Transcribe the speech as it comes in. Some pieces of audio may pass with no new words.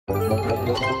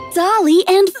Dolly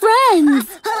and Friends!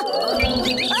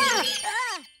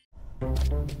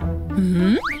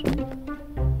 Hmm?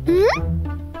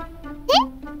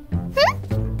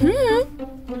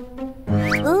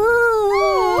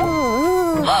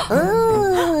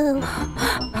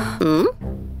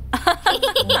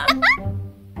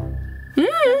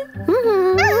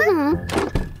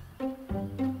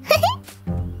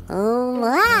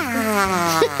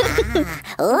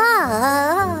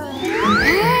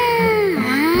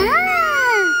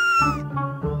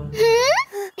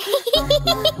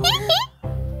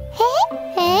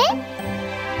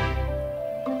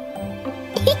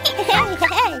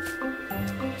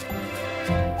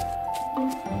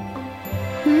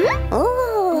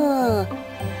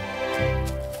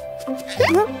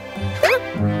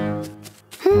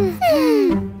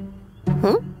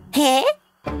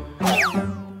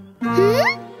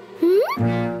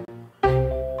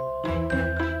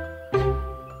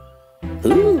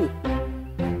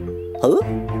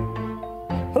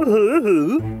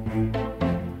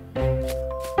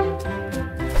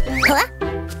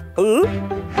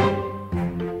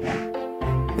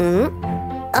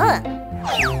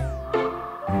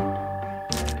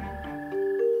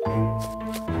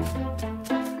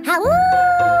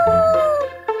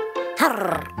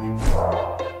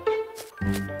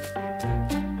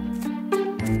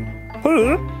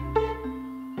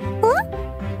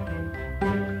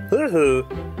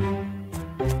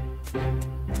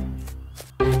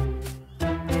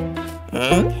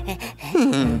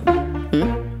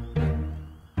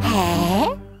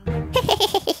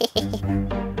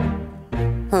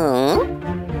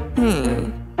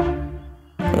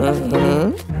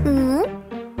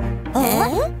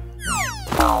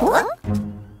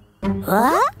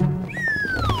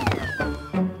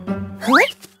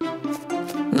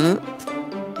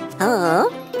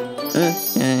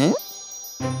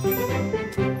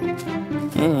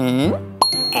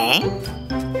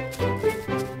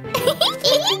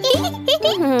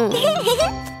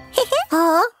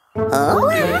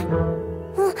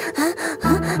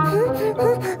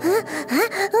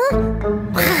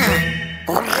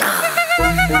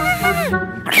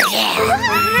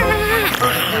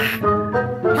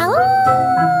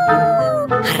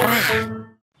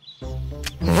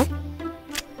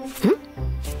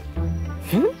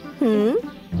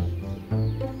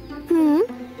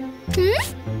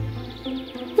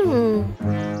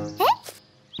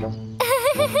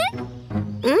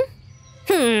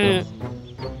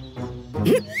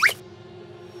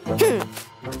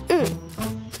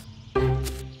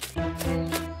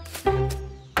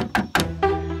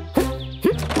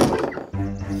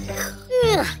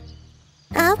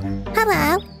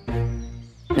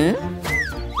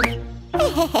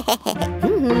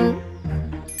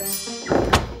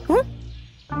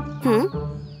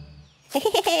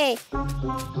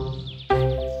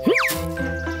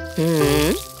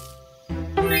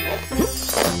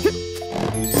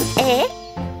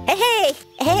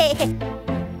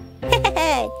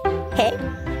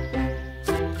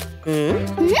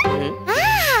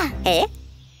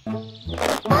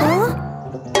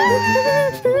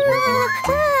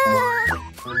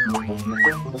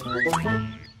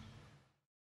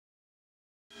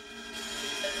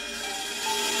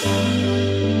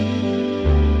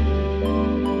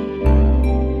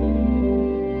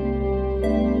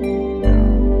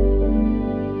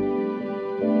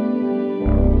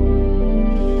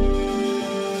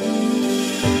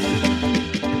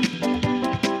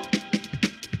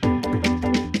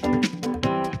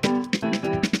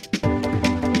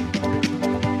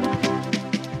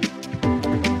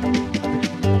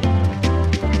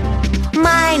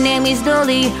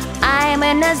 Dolly, I'm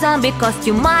in a zombie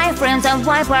costume. My friends are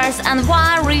vipers and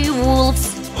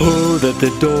werewolves. Hold at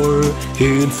the door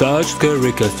in such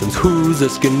scary costumes. Who's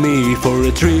asking me for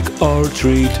a trick or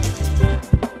treat?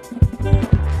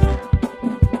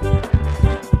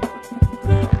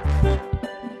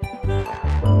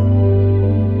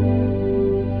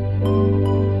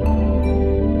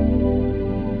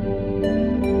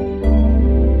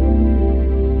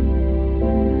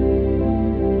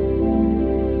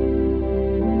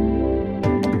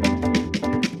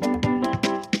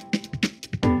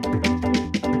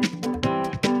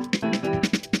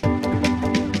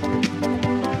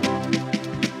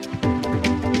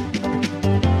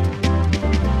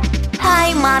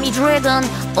 Mommy Dragon,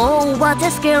 oh what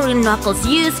a scary knuckles,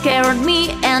 you scared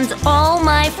me and all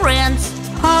my friends.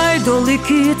 Hi Dolly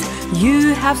Kid,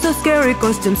 you have so scary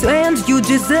costumes and you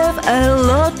deserve a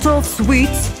lot of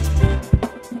sweets.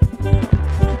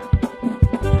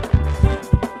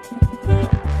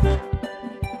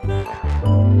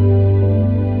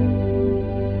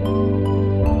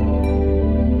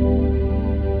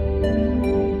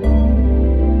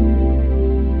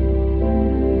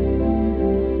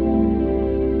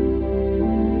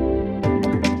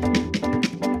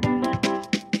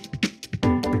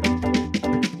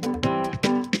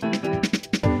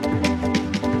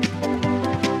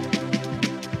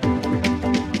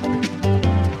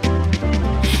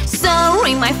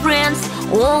 my friends.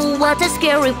 Oh, what a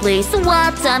scary place.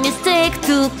 What a mistake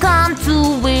to come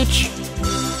to which.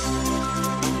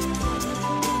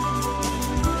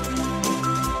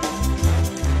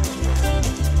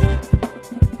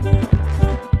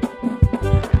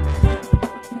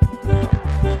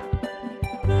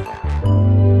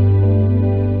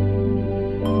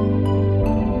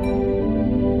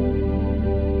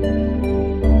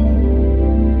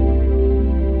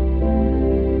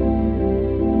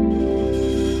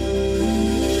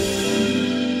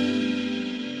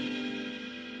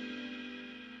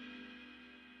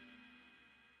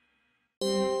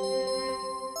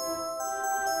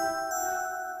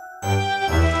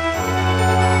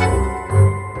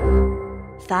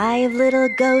 Five little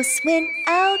ghosts went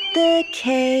out the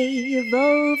cave,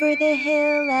 over the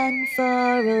hill and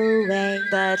far away.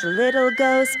 But little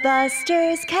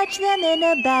ghostbusters catch them in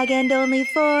a bag, and only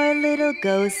 4 little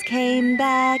ghosts came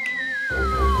back.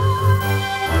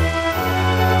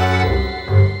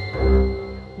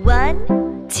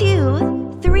 One,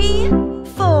 two, three,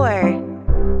 4.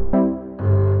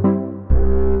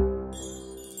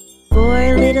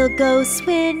 4 little ghosts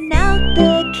went out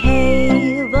the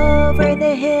cave, over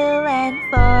the hill and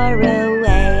far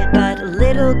away. But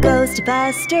little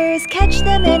ghostbusters catch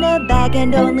them in a bag,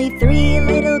 and only 3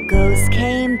 little ghosts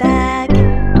came back.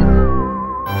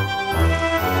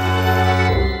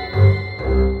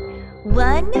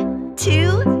 One,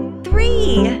 two,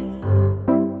 three.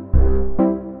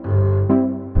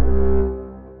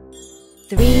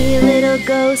 3 little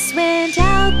ghosts went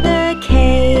out the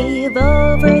cave,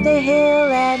 over the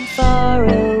hill and far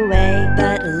away.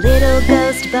 But little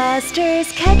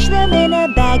ghostbusters catch them in a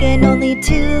bag, and only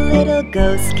 2 little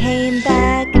ghosts came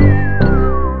back.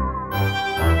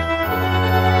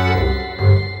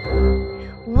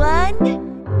 One,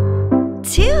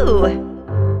 two.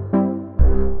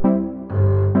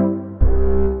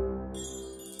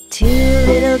 2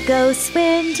 little ghosts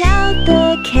went out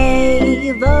the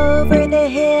cave, over the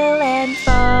hill and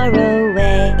far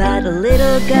away. But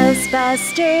little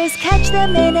ghostbusters catch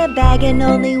them in a bag, and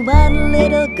only 1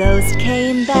 little ghost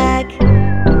came back.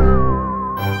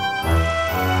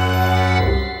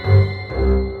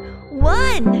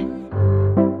 One.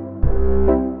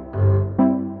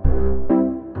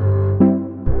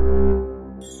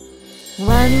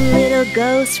 1 little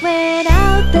ghost went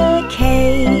out the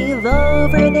cave,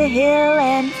 over the hill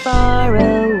and far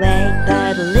away.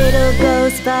 But little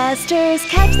ghostbusters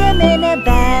catch them in a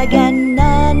bag, and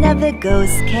none of the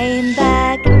ghosts came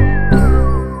back.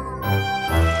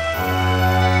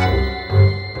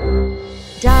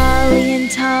 Dolly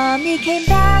and Tommy came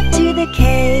back to the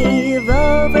cave,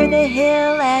 over the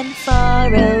hill and far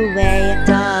away.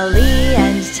 Dolly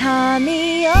and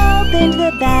Tommy opened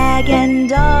the bag,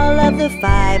 and all of the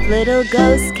 5 little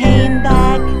ghosts came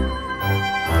back.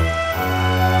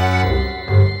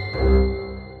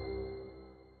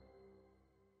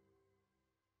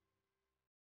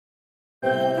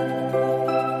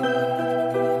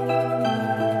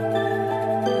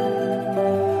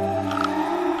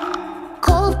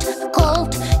 Cold,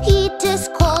 cold, it is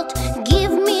cold.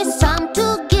 Give me some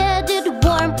to get it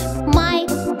warm. My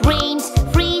brain's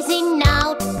freezing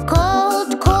out.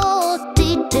 Cold, cold,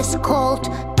 it is cold.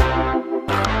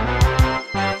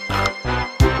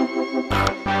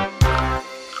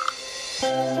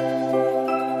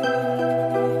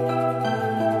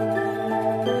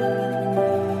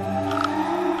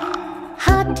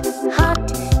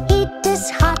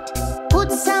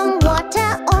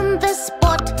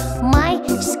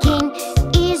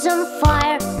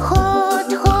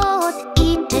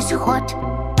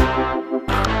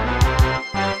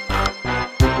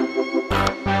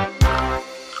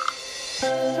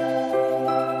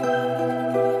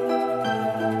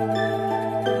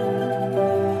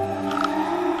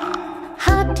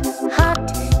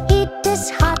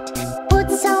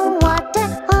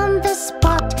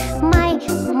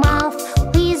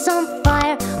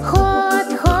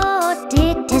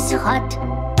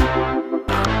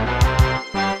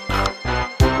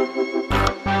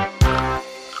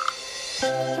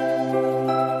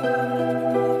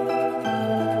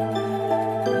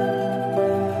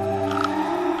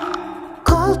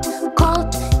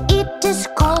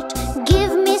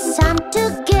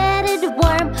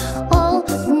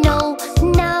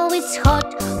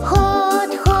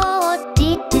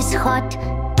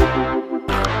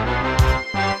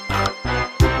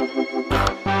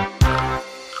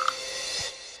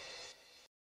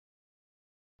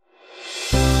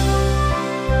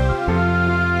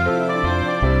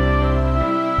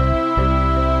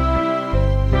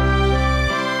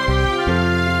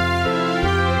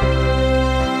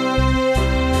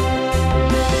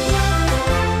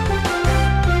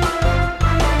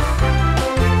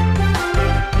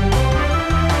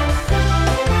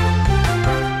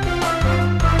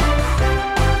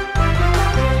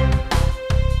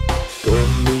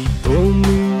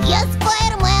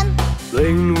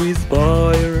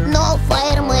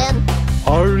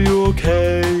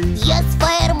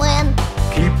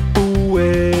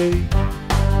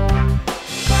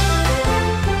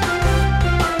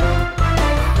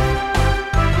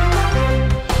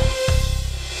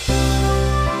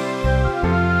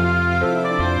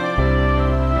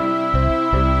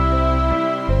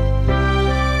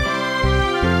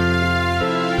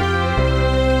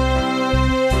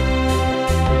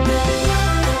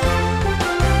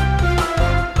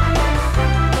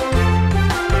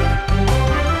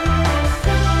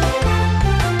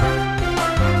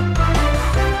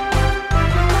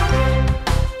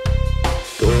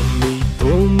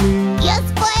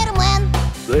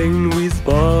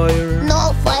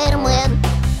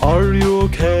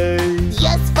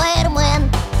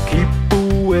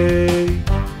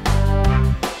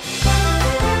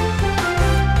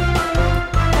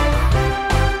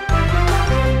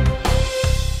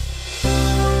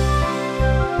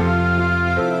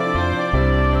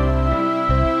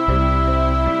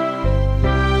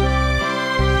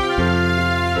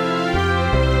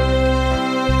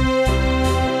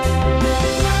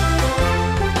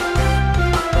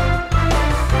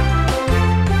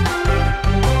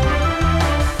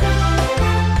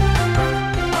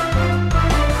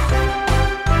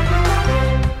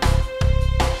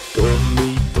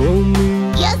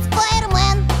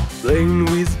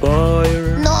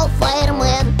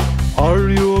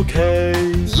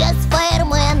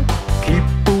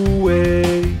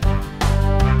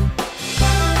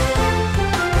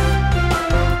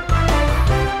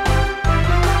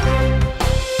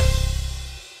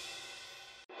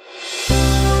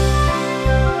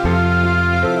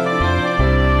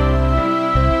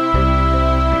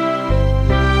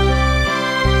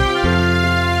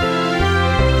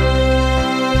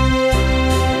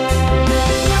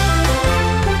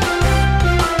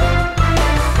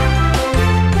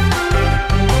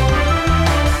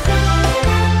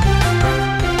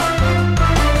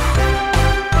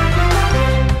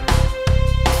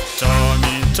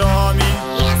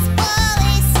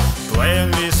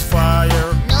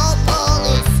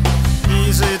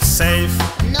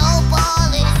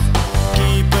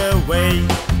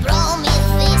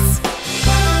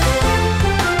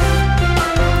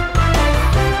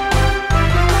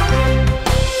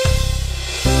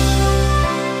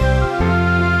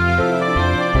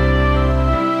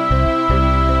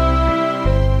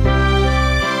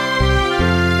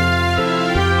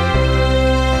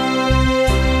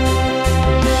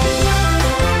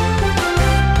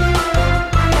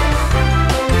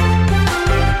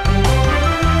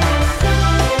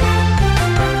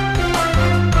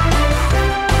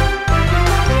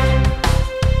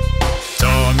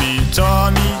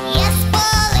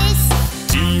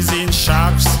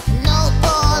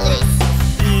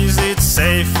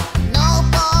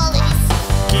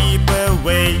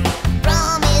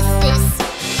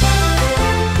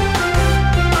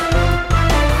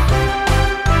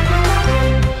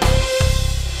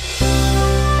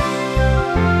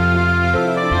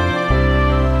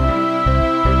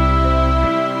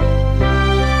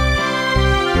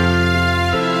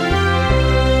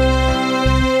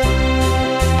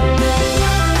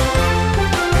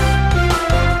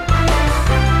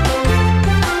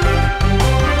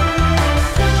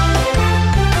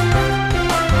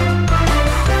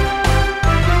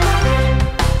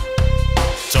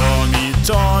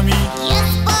 Tommy?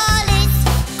 Yes,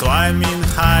 police. Climbing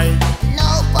high?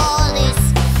 No, police.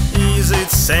 Is it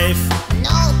safe?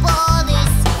 No,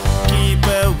 police. Keep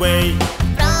away.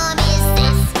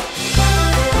 Promises.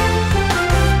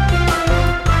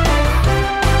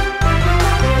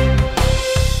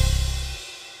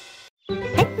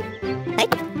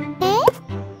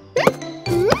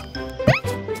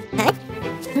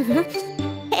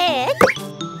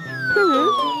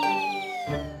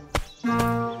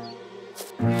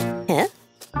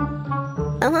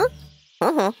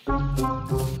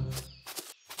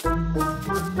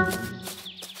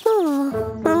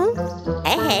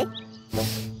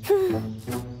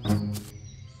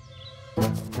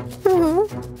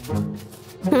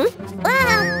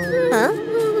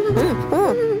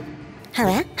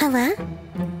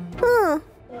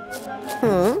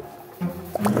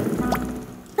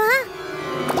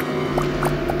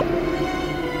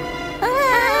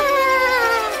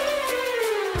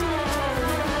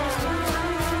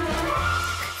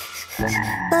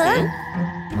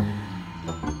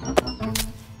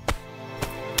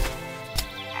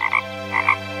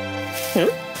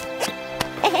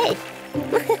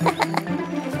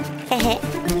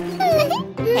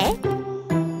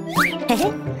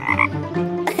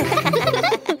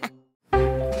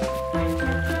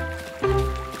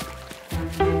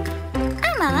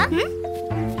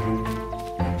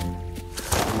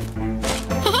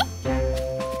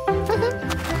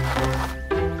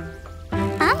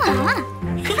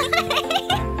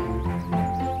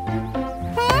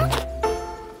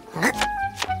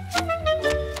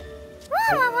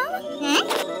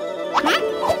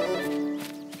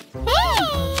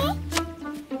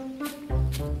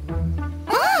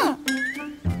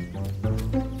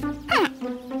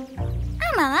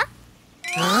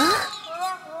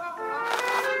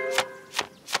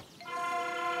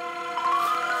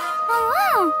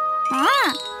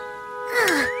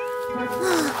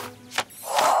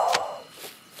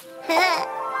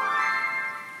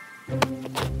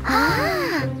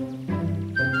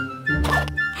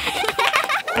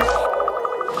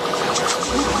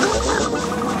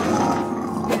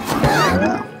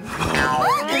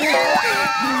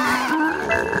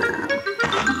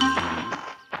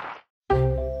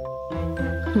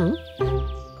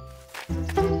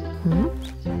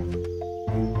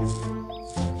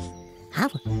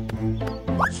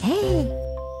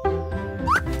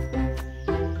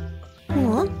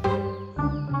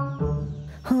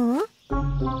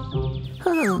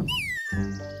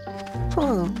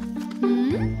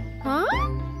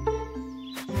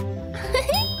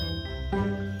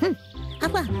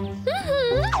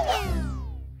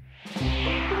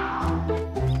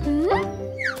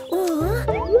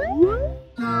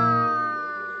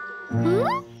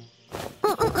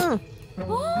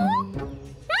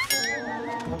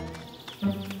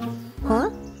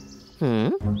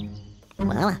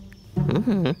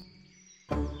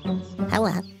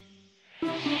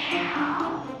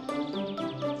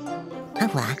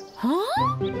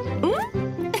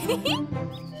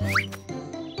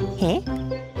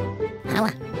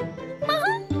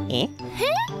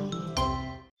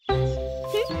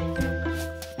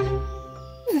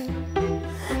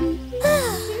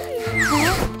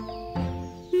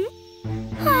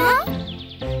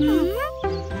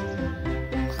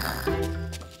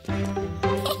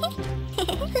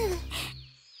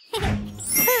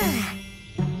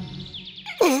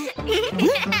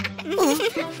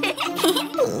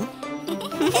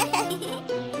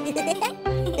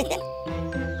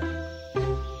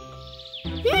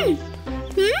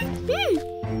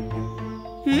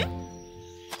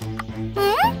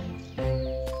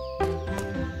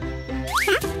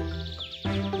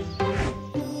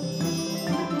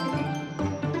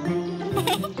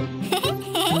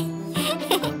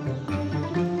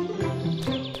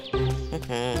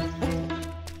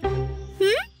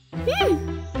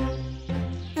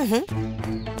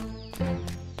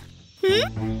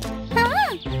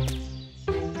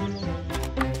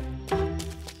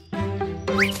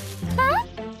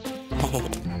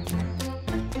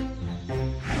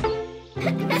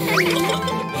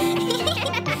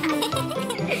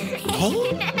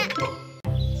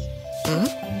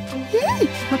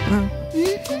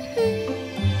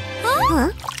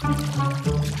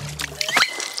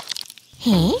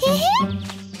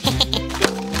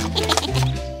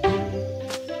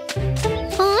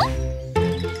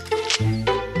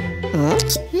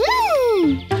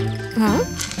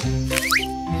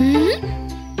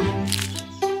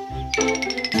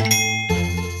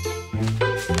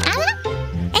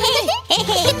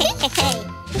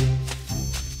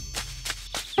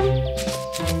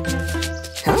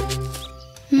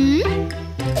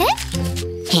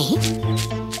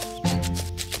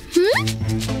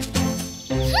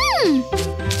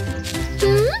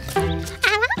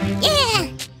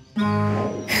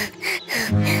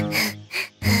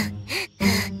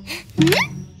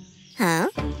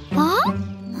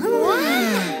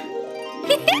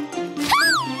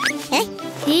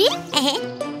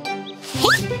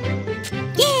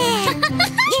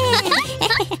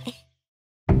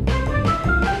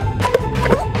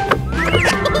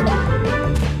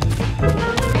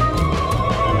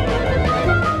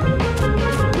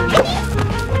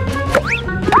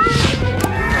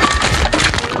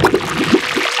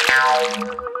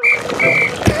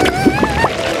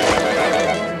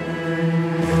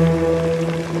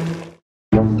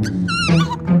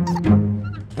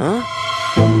 Huh?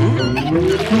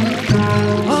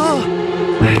 Oh!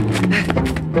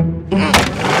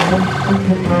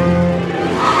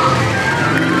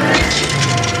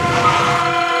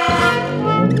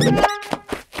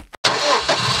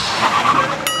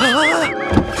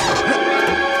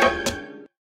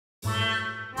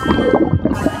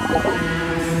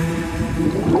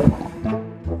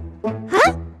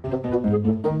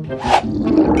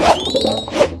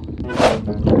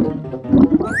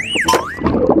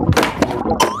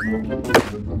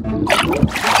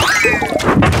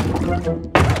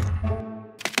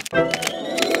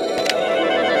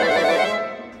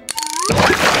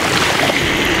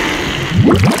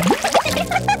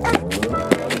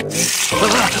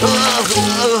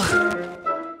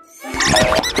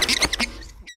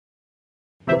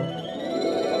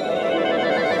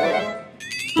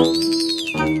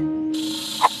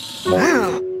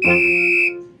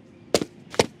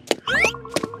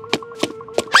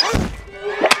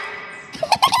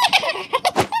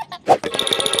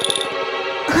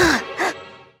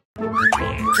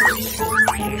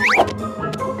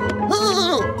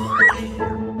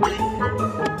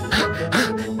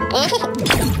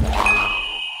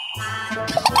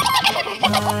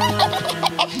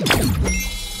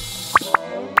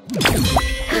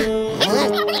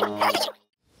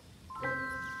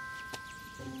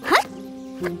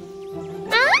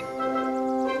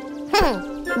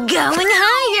 Going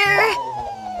higher.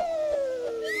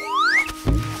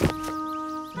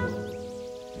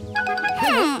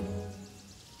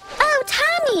 Oh,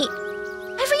 Tommy!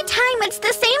 Every time it's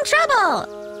the same trouble.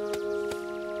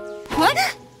 What?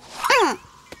 Huh?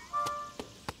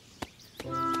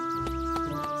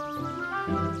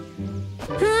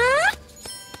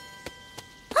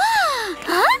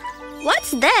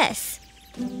 What's this?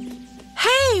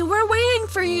 Hey, we're waiting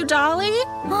for you, Dolly.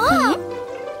 Huh?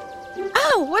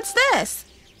 Oh, what's this?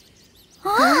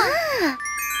 Wow!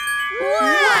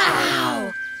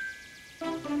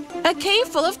 A cave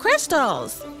full of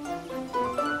crystals.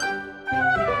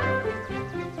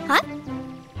 Huh?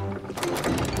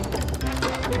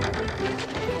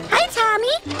 Hi,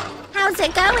 Tommy. How's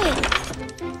it going?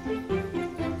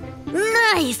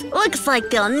 Nice. Looks like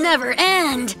they'll never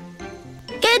end.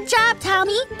 Good job,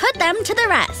 Tommy. Put them to the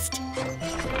rest.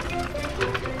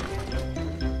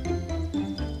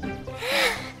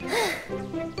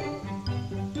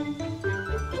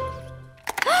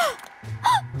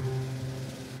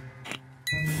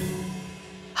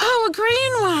 Oh, a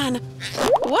green one.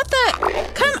 What the?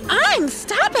 Come on,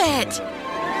 stop it.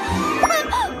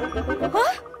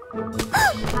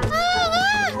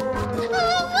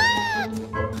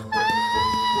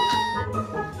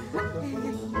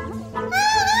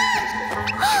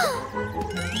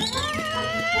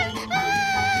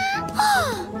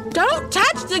 Don't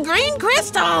touch the green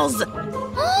crystals.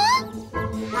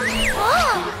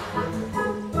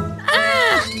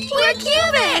 Ah, we're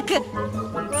cubic.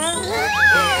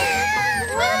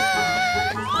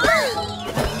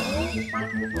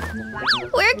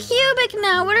 We're cubic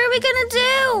now. What are we gonna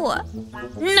do?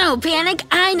 No panic.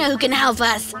 I know who can help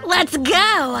us. Let's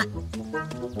go.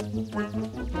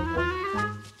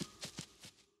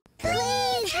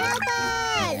 Please help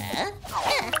us.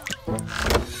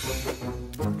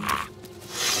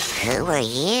 Who are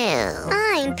you?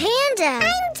 I'm Panda.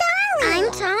 I'm Dolly.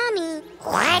 I'm Tommy.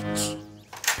 What?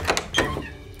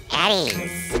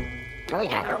 Eddies.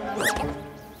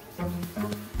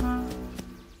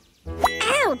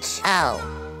 Ouch. Oh,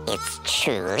 it's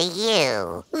truly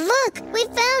you. Look, we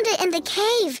found it in the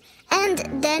cave. And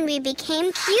then we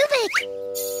became cubic.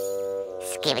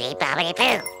 Skibbity bobbity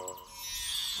boo.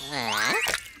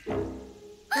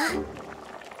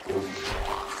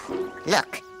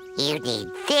 Look, you need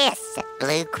this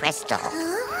blue crystal.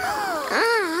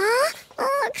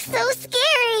 Looks so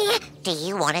scary. Do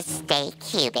you want to stay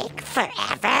cubic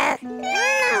forever?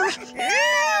 No.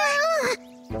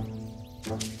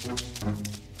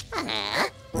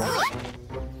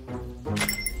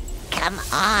 Come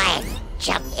on,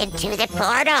 jump into the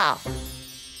portal.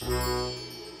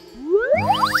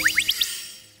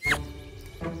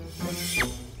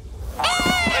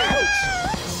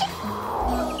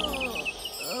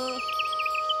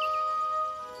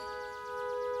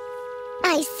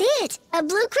 I see it. A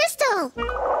blue crystal.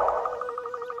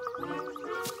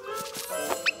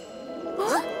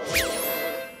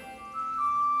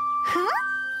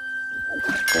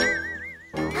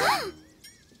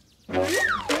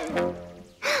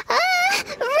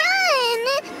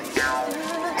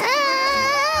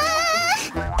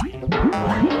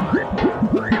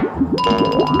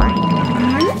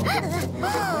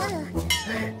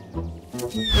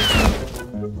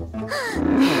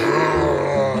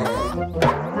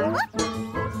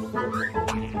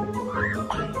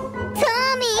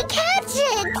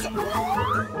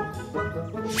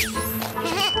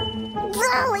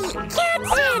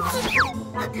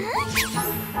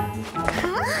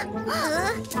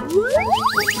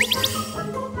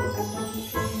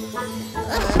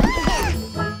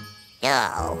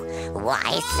 Oh,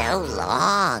 why so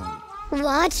long?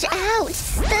 Watch out!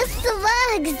 The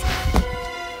slugs!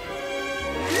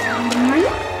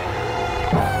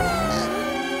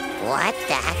 What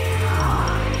the?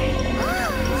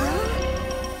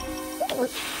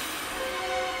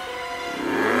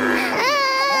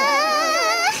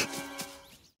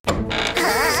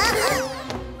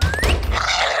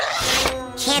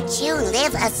 Can't you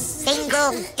live a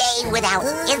single day without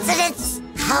incidents?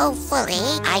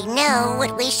 Hopefully, I know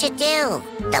what we should do.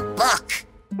 The book.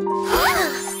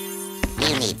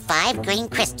 You need 5 green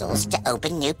crystals to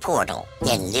open new portal.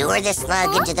 Then lure the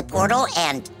slug into the portal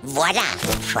and voila,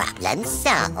 problem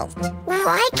solved.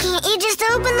 Why can't you just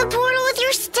open the portal with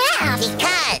your staff?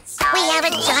 Because we have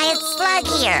a giant slug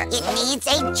here. It needs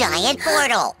a giant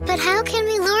portal. But how can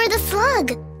we lure the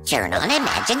slug? Turn on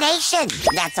imagination.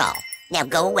 That's all. Now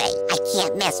go away. I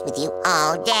can't mess with you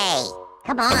all day.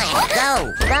 Come on,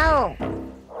 go.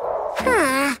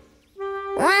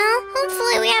 Well,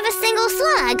 hopefully we have a single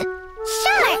slug.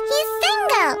 Sure, he's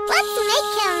single. Let's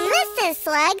make him miss his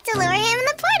slug to lure him in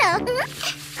the portal.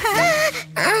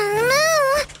 Oh, no.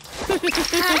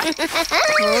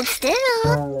 Hold still.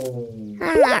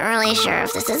 I'm not really sure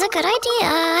if this is a good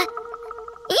idea.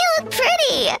 You look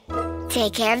pretty.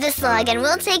 Take care of the slug and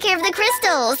we'll take care of the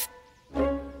crystals.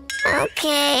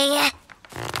 Okay.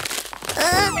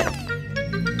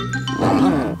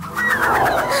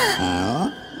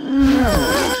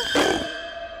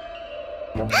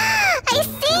 I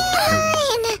see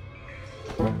mine!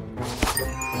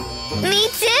 Me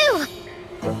too!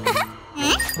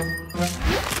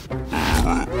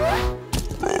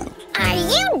 Are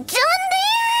you done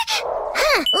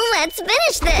there? Let's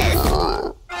finish this!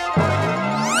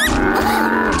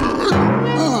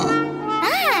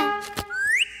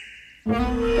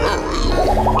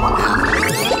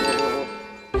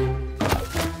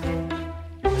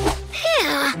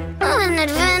 What an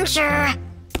adventure!